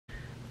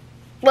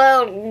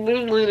What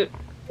do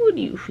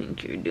you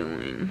think you're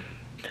doing?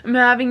 I'm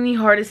having the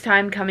hardest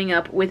time coming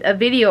up with a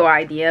video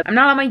idea. I'm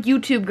not on my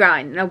YouTube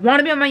grind, and I want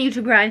to be on my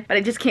YouTube grind, but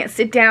I just can't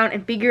sit down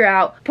and figure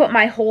out, put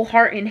my whole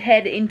heart and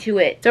head into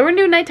it. So we're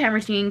gonna do a nighttime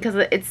routine because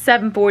it's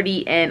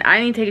 7:40 and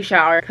I need to take a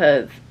shower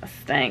because I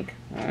stink.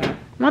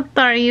 What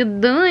are you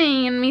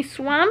doing, me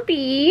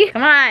swampy?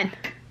 Come on.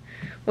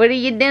 What are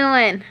you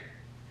doing?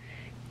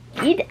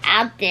 Get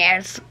out there.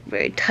 It's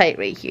very tight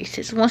right here. It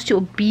says, wants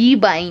to be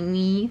by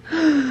me.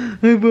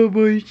 Hey,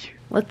 bye-bye.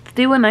 Let's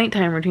do a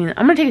nighttime routine.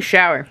 I'm gonna take a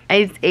shower.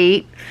 I just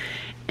ate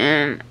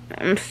and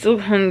I'm still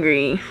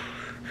hungry.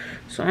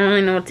 So I don't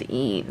really know what to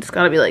eat. It's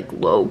gotta be like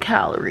low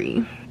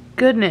calorie.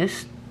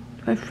 Goodness,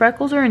 my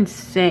freckles are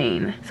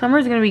insane.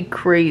 Summer's gonna be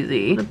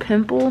crazy. The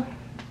pimple.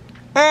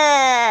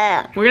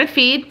 We're gonna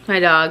feed my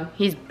dog.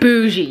 He's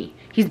bougie.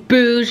 He's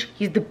bouge.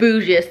 He's the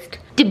bougiest.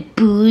 The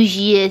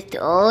bougiest.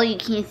 Oh, you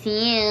can't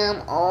see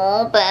him.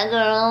 Oh, bad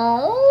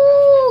girl.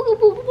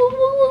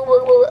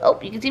 Oh,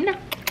 you can see him now.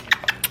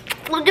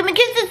 Look, give me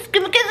kisses.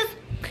 Give me kisses.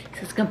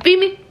 He's gonna feed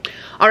me.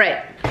 All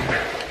right.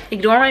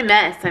 Ignore my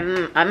mess.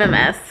 I'm a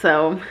mess,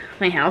 so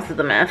my house is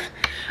a mess.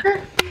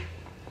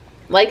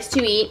 Likes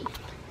to eat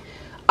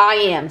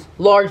I.Am's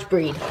large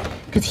breed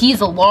because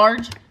he's a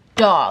large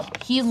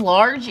dog. He's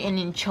large and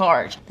in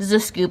charge. This is a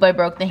scoop. I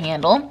broke the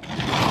handle.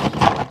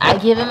 I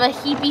give him a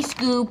heapy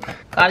scoop.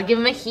 Gotta give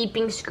him a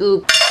heaping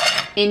scoop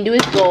into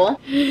his bowl.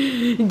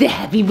 The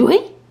happy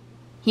boy.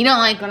 He don't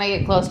like when I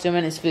get close to him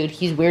and his food.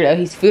 He's weirdo.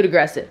 He's food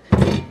aggressive.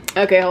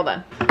 Okay, hold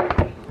on.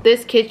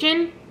 This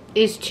kitchen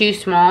is too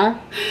small.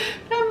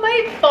 I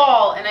might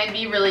fall and I'd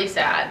be really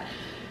sad.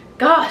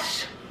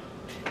 Gosh,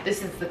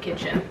 this is the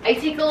kitchen. I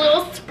take a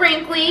little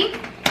sprinkly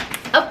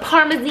of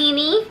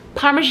Parmesan.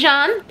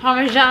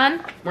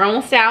 We're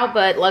almost out,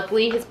 but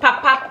luckily his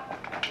pop.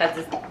 That's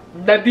his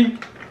baby.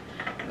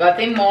 Got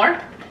them more.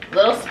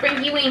 Little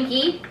sprinky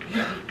winky.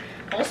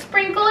 Little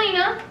sprinkle, you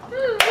know.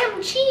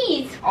 Yum,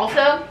 cheese.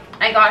 Also,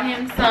 I got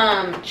him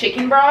some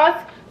chicken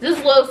broth. This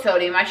is low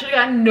sodium. I should have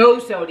gotten no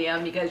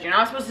sodium because you're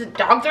not supposed to,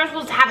 dogs aren't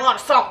supposed to have a lot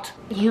of salt.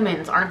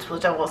 Humans aren't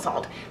supposed to have a lot of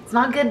salt. It's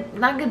not good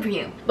for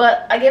you.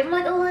 But I gave him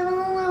like a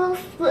little,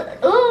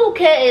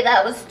 okay,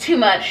 that was too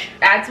much.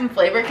 Add some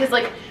flavor, because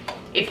like,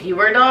 if you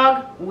were a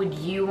dog, would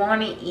you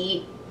want to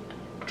eat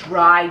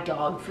dry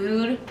dog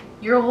food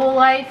your whole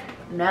life?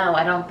 No,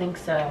 I don't think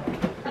so.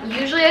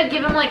 Usually I'd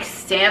give him like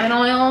salmon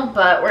oil,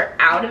 but we're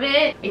out of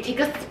it. I take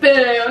a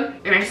spoon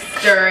and I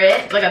stir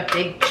it like a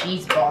big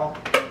cheese ball.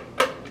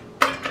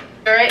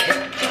 Stir it,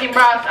 it's chicken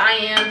broth,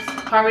 I.Am's,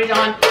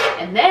 Parmesan,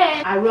 and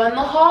then I run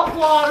the hot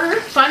water.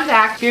 Fun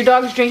fact, if your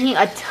dog's drinking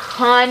a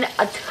ton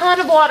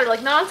of water,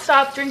 like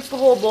non-stop, drinks the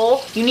whole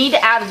bowl, you need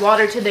to add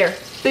water to their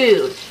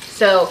food.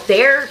 So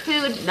their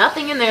food,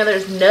 nothing in there,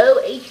 there's no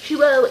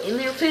H2O in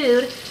their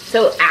food.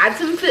 So add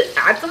some food,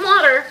 add some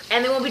water,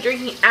 and they won't be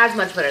drinking as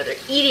much water. They're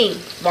eating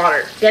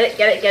water. Get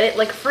it,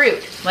 like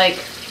fruit, like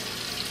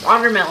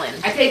watermelon.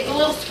 I take the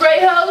little spray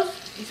hose,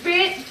 you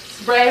spray it,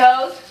 spray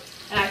hose,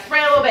 and I spray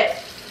a little bit.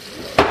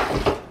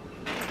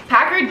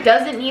 Packer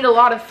doesn't need a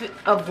lot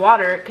of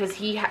water because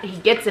he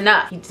gets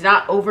enough. He's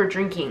not over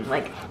drinking.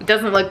 Like, it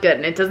doesn't look good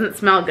and it doesn't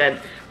smell good.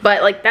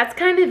 But like, that's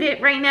kind of it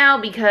right now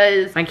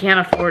because I can't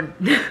afford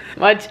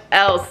much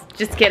else.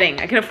 Just kidding.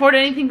 I can afford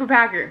anything for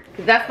Packer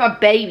because that's my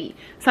baby.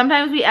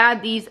 Sometimes we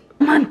add these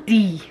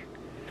Monty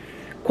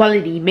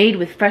quality made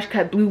with fresh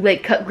cut Blue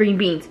Lake cut green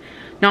beans.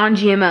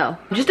 Non-GMO.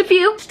 Just a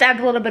few. Just add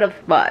a little bit of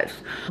vibes.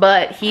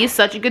 But he is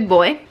such a good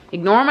boy.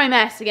 Ignore my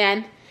mess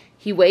again.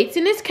 He waits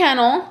in his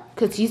kennel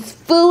because he's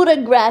food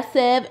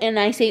aggressive, and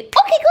I say, okay,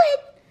 go ahead.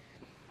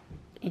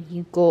 And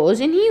he goes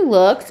and he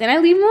looks, and I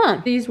leave him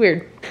alone. He's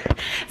weird.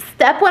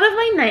 Step 1 of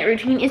my night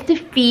routine is to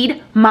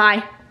feed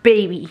my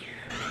baby.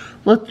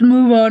 Let's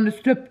move on to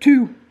step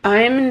 2.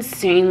 I am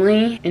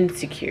insanely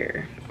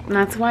insecure. And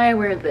that's why I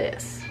wear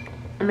this.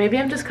 Or maybe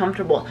I'm just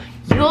comfortable.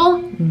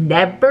 You'll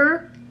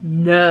never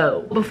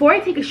know. Before I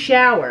take a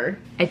shower,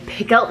 I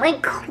pick out my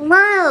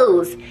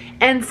clothes.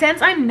 And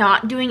since I'm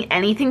not doing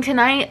anything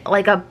tonight,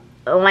 like a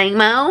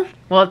lame-o,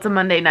 well, it's a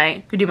Monday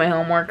night, I do my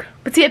homework.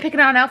 But see, I pick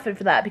out an outfit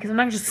for that because I'm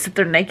not gonna just sit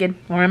there naked,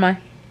 or am I?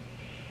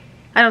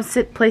 I don't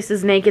sit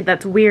places naked,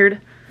 that's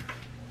weird.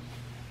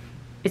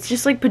 It's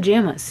just like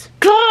pajamas.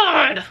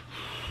 God!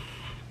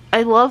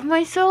 I love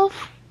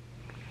myself.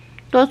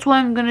 That's why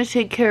I'm gonna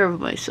take care of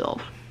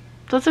myself.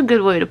 That's a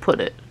good way to put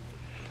it.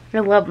 I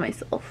love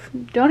myself.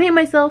 Don't hate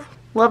myself.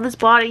 Love this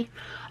body.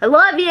 I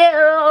love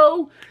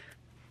you!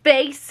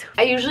 Face.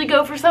 I usually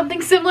go for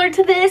something similar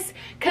to this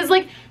because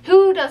like,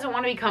 who doesn't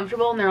want to be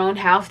comfortable in their own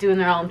house doing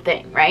their own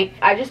thing, right?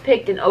 I just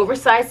picked an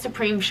oversized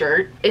Supreme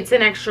shirt. It's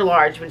an extra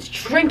large, but it's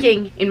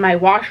shrinking in my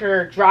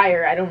washer or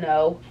dryer, I don't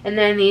know. And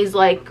then these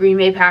like Green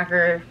Bay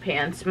Packer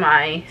pants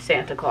my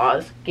Santa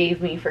Claus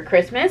gave me for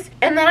Christmas.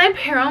 And then I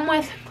pair them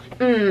with,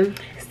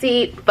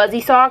 see,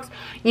 fuzzy socks.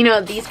 You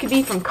know, these could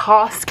be from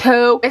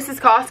Costco, Mrs.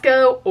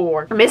 Costco,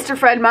 or Mr.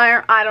 Fred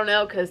Meyer. I don't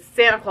know, because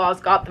Santa Claus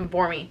got them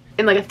for me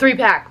in like a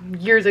 3-pack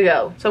years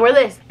ago. So I wear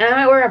this, and I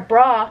might wear a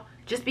bra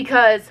just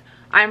because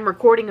I'm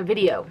recording a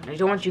video. I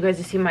don't want you guys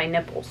to see my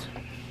nipples.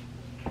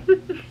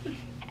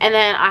 And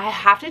then I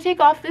have to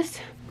take off this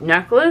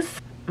necklace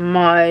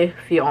my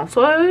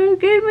fiance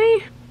gave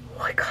me.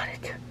 Oh, I got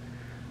it.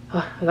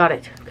 Oh, I got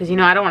it. Because, you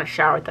know, I don't want to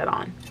shower with that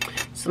on.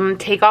 So I'm going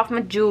to take off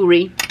my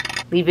jewelry.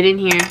 Leave it in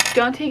here.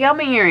 Don't take out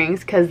my earrings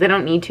because they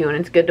don't need to. And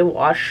it's good to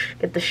wash.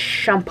 Get the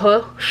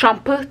shampoo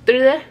through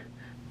there.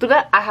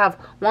 I have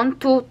 1,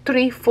 2,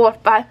 3, 4,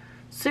 5,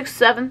 6,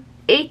 7,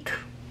 8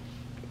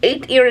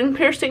 earring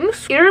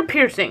piercings. Ear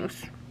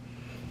piercings.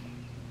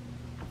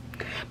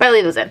 But I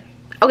leave those in.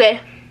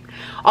 Okay.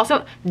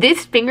 Also,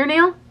 this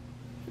fingernail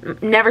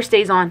never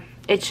stays on.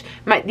 These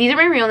are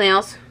my real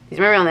nails. These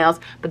are my real nails.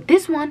 But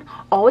this one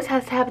always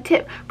has to have a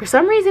tip. For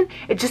some reason,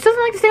 it just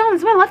doesn't like to stay on.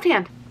 It's my left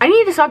hand. I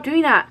need to stop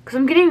doing that because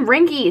I'm getting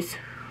wrinkles.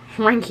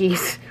 I'm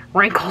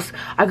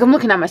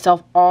looking at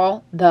myself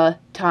all the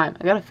time.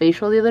 I got a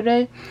facial the other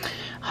day.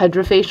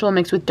 Hydrofacial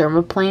mixed with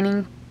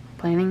dermaplaning.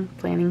 Planning.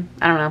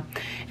 I don't know.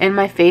 And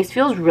my face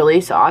feels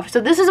really soft.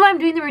 So this is why I'm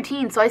doing the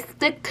routine. So I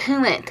stick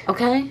to it.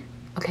 Okay?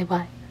 Okay,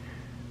 bye.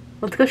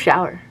 Let's go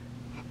shower.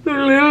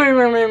 Okay,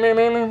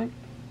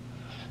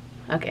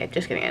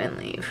 just kidding. I didn't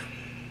leave.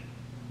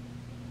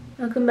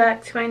 Welcome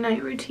back to my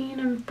night routine.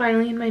 I'm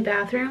finally in my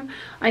bathroom.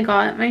 I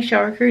got my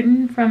shower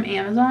curtain from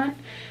Amazon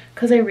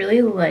because I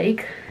really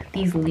like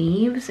these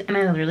leaves and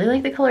I really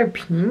like the color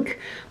pink.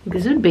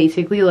 This is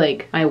basically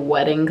like my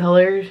wedding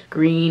colors,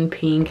 green,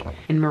 pink,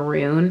 and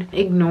maroon.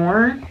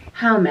 Ignore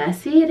how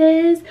messy it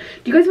is.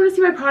 Do you guys want to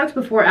see my products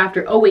before or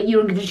after? Oh wait, you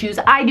don't get to choose.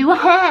 I do.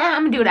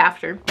 I'm gonna do it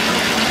after.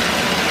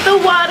 The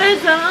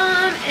water's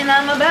on and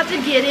I'm about to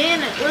get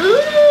in.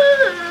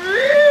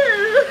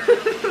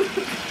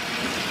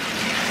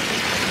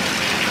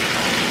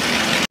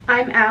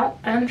 I'm out,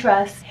 I'm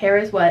dressed, hair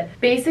is wet.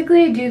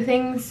 Basically, I do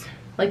things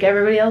like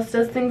everybody else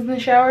does things in the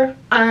shower.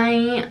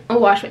 I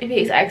wash my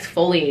face, I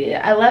exfoliate it.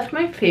 I left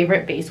my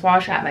favorite face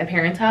wash at my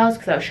parents' house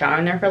because I was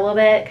showering there for a little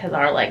bit because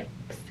our like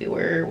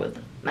sewer was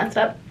messed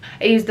up.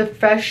 I use the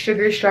Fresh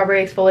Sugar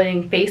Strawberry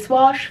Exfoliating Face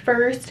Wash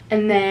first,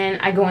 and then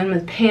I go in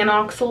with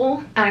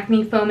Panoxyl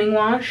Acne Foaming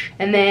Wash,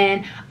 and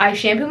then I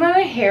shampoo my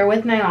hair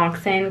with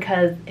Nioxin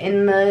because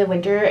in the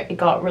winter it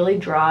got really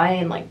dry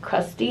and like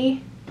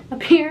crusty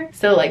up here.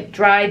 So like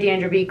dry,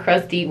 dandruffy,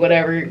 crusty,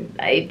 whatever.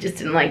 I just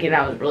didn't like it and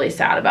I was really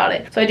sad about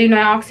it. So I do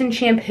Nioxin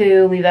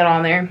shampoo, leave that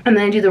on there. And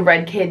then I do the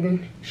Red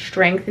Kid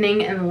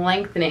Strengthening and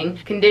Lengthening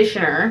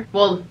Conditioner.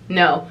 Well,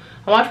 no.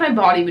 I wash my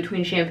body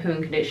between shampoo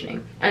and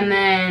conditioning. And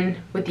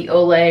then with the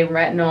Olay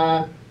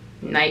Retinol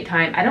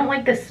Nighttime. I don't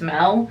like the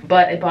smell,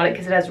 but I bought it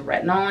because it has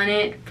retinol in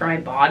it for my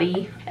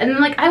body. And then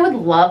like I would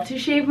love to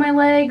shave my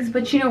legs,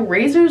 but you know,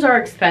 razors are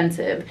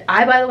expensive.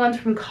 I buy the ones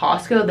from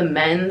Costco, the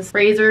men's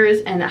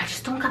razors, and I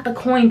just don't got the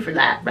coin for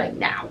that right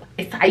now.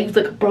 I use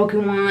like a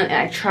broken one and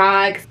I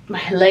try because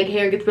my leg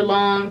hair gets real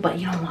long, but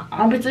you know, my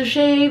armpits are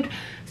shaved.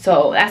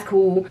 So that's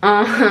cool.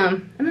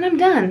 And then I'm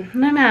done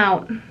and I'm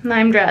out and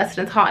I'm dressed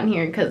and it's hot in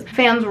here because the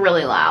fan's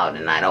really loud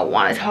and I don't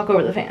want to talk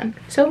over the fan.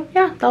 So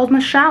yeah, that was my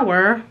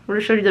shower. I would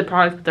have showed you the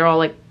products, but they're all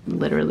like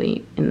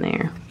literally in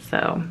there.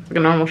 So it's like a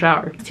normal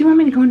shower. Do you want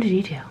me to go into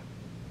detail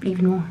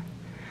even more?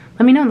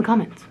 Let me know in the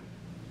comments.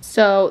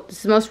 So this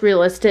is the most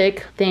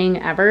realistic thing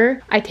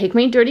ever. I take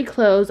my dirty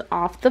clothes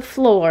off the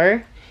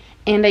floor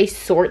and I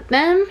sort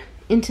them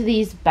into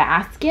these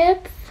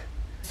baskets.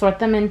 Sort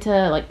them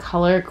into like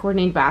color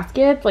coordinated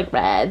baskets, like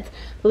reds.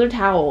 Those are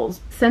towels.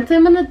 Since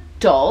I'm an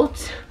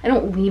adult, I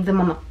don't leave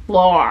them on the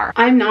floor.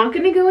 I'm not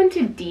gonna go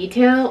into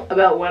detail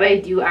about what I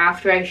do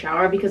after I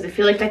shower because I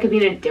feel like that could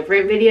be in a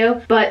different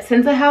video. But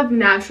since I have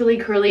naturally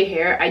curly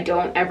hair, I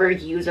don't ever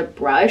use a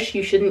brush.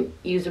 You shouldn't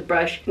use a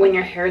brush when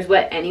your hair is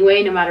wet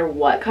anyway, no matter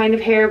what kind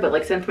of hair. But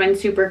like since mine's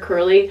super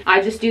curly,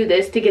 I just do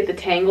this to get the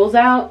tangles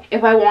out.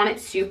 If I want it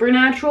super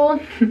natural,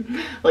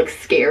 like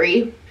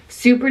scary,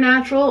 super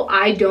natural,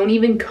 I don't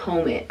even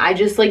comb it. I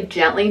just like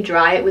gently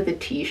dry it with a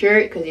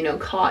t-shirt because you know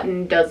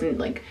cotton doesn't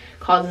like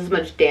cause as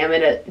much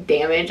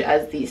damage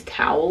as these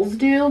towels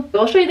do.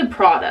 I'll show you the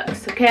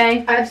products,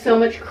 okay? I have so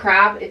much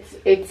crap,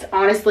 it's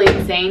honestly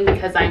insane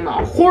because I'm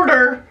a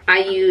hoarder. I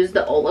use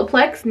the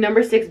Olaplex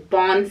No. 6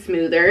 Bond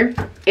Smoother.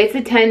 It's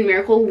a 10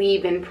 Miracle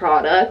Leave-In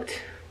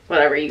product.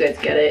 Whatever, you guys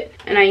get it.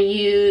 And I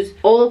use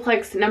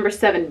Olaplex No.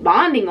 7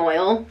 Bonding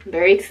Oil.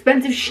 Very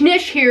expensive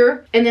schnish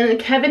here. And then the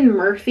Kevin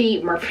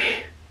Murphy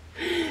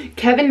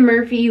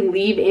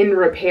Leave-In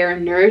Repair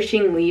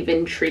Nourishing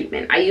Leave-In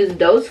Treatment. I use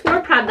those 4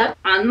 products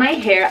on my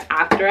hair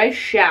after I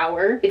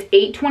shower. It's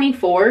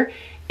 $8.24.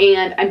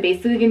 And I'm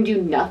basically gonna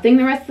do nothing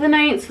the rest of the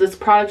night. So this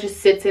product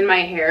just sits in my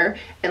hair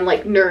and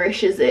like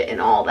nourishes it and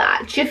all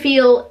that.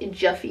 Jafeel.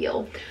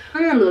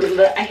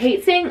 I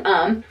hate saying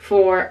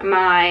for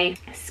my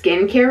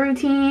skincare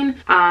routine.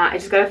 I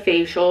just got a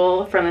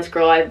facial from this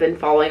girl I've been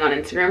following on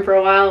Instagram for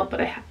a while,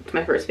 but I It's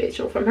my first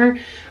facial from her,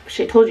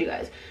 which I told you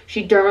guys.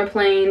 She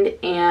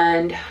dermaplaned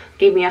and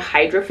gave me a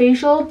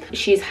hydrofacial.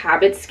 She's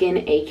Habit Skin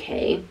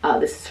AK.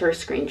 This is her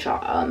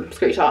screenshot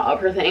of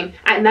her thing.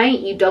 At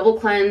night, you double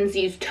cleanse,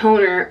 use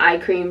toner, eye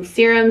cream,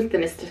 serums,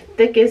 thinnest to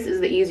thickest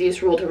is the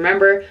easiest rule to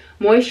remember,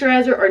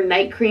 moisturizer or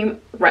night cream,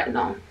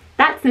 retinol.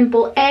 That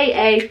simple.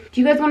 AA.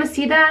 Do you guys want to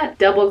see that?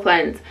 Double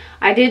cleanse.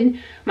 I did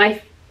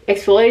my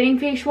exfoliating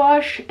face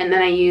wash and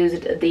then I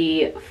used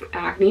the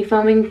acne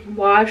foaming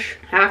wash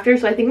after,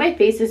 so I think my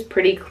face is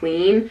pretty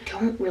clean.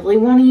 Don't really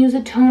want to use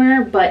a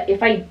toner, but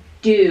if I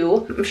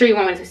do, I'm sure you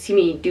want to see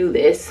me do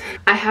this.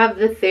 I have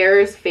the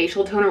Thayer's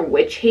facial toner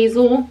Witch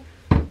Hazel,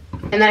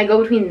 and then I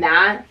go between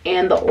that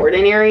and the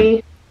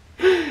Ordinary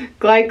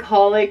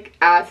glycolic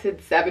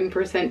acid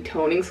 7%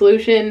 toning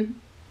solution.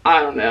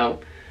 I don't know.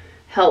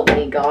 Help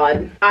me,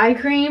 God. Eye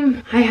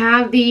cream. I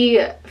have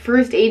the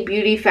First Aid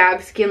Beauty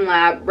Fab Skin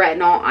Lab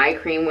Retinol Eye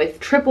Cream with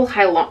triple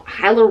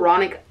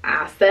hyaluronic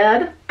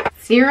acid.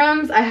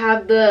 Serums. I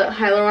have the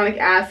hyaluronic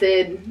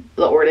acid,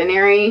 the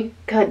Ordinary.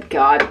 Good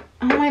God.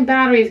 Oh, my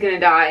battery's gonna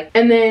die.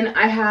 And then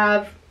I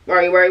have, where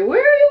are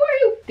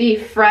you? The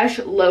Fresh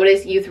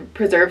Lotus Youth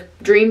Preserve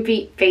Dream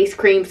Face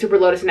Cream, Super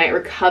Lotus Night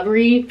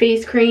Recovery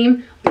Face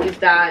Cream. Use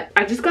that.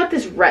 I just got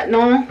this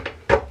Retinol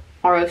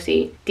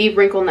ROC Deep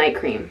Wrinkle Night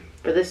Cream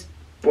for this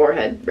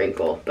forehead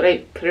wrinkle, but I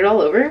put it all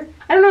over.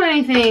 I don't know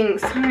anything.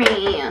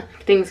 Sorry.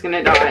 Thing's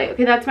gonna die.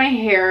 Okay, that's my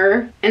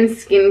hair and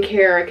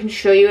skincare. I can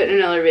show you it in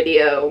another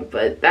video,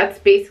 but that's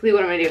basically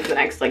what I'm gonna do for the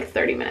next like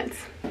 30 minutes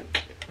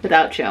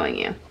without showing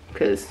you,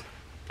 because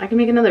I can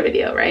make another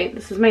video, right?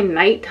 This is my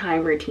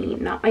nighttime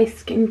routine, not my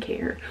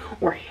skincare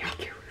or hair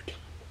care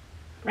routine.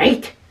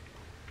 Right?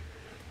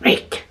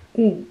 Right.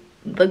 Ooh,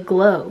 the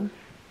glow.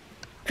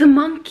 The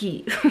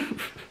monkey.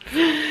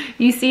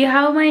 You see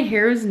how my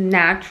hair is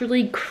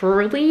naturally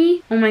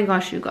curly? Oh my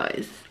gosh, you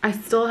guys. I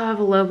still have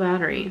a low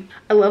battery.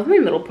 I love my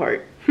middle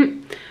part.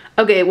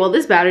 Okay, well,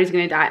 this battery's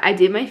gonna die. I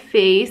did my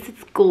face.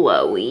 It's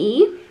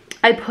glowy.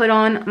 I put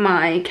on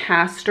my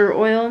castor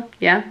oil.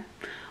 Yeah.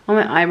 On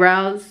my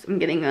eyebrows. I'm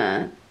getting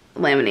a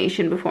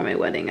lamination before my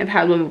wedding. I've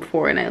had one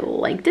before and I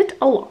liked it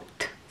a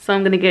lot. So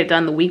I'm gonna get it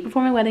done the week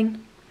before my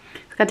wedding.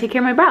 Gotta take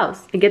care of my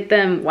brows. I get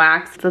them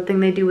waxed. It's the thing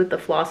they do with the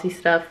flossy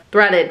stuff.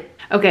 Threaded.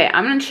 Okay,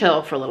 I'm gonna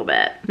chill for a little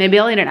bit. Maybe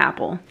I'll eat an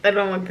apple. I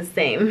don't look the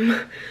same.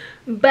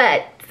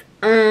 But,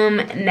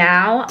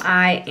 now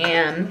I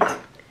am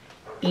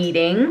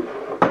eating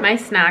my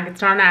snack.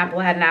 It's not an apple.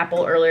 I had an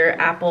apple earlier.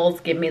 Apples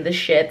give me the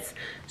shits.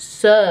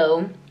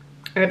 So,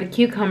 I have a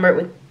cucumber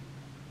with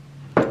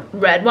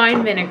red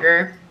wine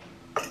vinegar.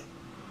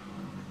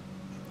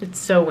 It's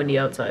so windy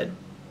outside.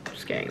 It's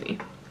scaring me.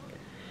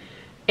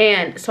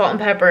 And salt and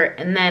pepper,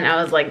 and then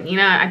I was like, you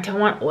know, I don't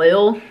want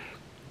oil,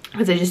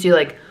 because I just do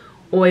like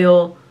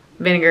oil,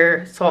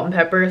 vinegar, salt and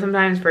pepper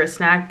sometimes for a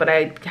snack, but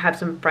I have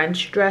some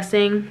French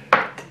dressing,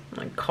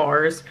 like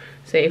Cars,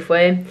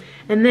 Safeway,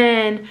 and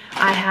then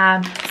I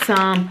have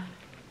some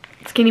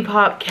Skinny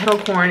Pop kettle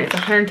corn. It's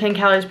 110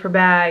 calories per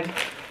bag,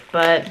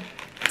 but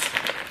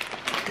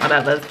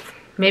whatever.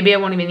 Maybe I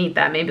won't even eat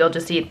that. Maybe I'll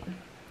just eat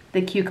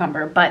the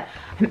cucumber, but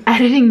I'm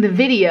editing the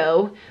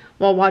video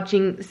while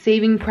watching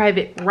Saving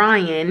Private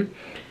Ryan.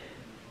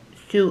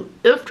 So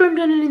after I'm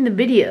done editing the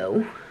video,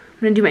 I'm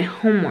gonna do my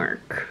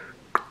homework.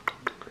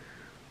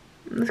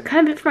 That's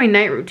kind of it for my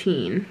night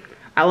routine.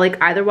 I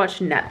like either watch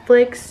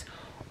Netflix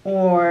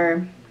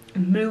or a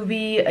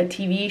movie, a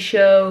TV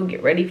show,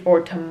 get ready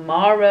for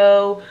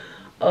tomorrow.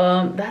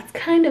 That's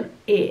kind of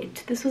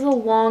it. This was a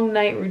long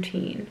night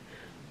routine,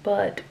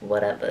 but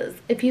whatevers.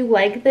 If you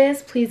like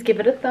this, please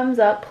give it a thumbs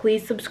up.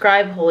 Please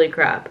subscribe. Holy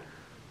crap.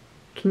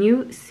 Can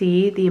you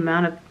see the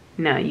amount of,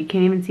 no, you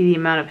can't even see the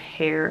amount of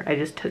hair I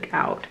just took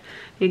out.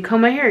 I need to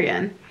comb my hair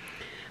again.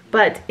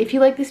 But if you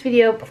like this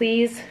video,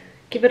 please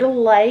give it a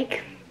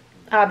like,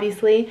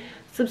 obviously.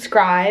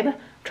 Subscribe. I'm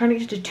trying to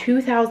get to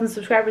 2,000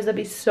 subscribers. That'd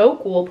be so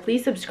cool.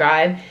 Please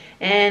subscribe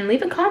and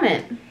leave a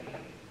comment.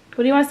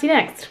 What do you want to see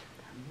next?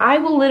 I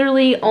will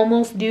literally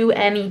almost do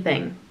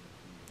anything.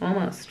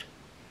 Almost.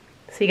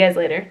 See you guys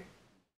later.